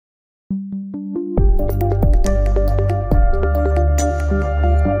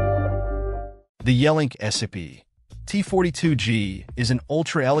The Yealink SIP-T42G is an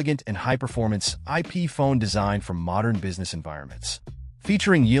ultra-elegant and high-performance IP phone designed for modern business environments.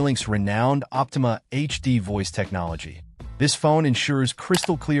 Featuring Yealink's renowned Optima HD voice technology, this phone ensures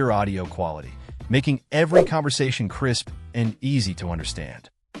crystal-clear audio quality, making every conversation crisp and easy to understand.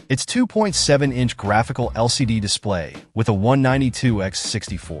 Its 2.7-inch graphical LCD display with a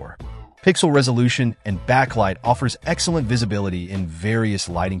 192x64 pixel resolution and backlight offers excellent visibility in various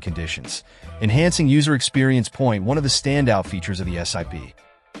lighting conditions, enhancing user experience. One of the standout features of the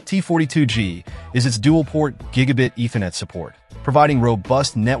SIP-T42G is its dual-port Gigabit Ethernet support, providing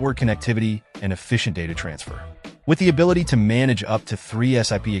robust network connectivity and efficient data transfer. With the ability to manage up to 3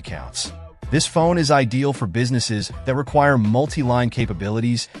 SIP accounts, this phone is ideal for businesses that require multi-line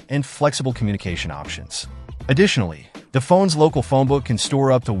capabilities and flexible communication options. Additionally, the phone's local phone book can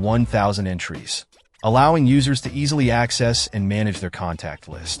store up to 1,000 entries, allowing users to easily access and manage their contact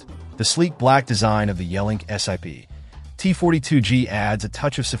list. The sleek black design of the Yealink SIP-T42G adds a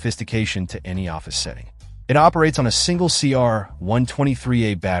touch of sophistication to any office setting. It operates on a single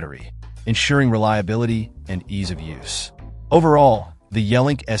CR123A battery, ensuring reliability and ease of use. Overall, the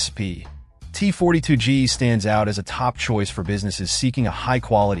Yealink SIP-T42G stands out as a top choice for businesses seeking a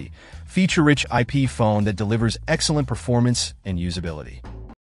high-quality, feature-rich IP phone that delivers excellent performance and usability.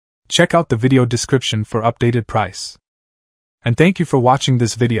 Check out the video description for updated price. And thank you for watching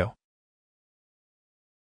this video.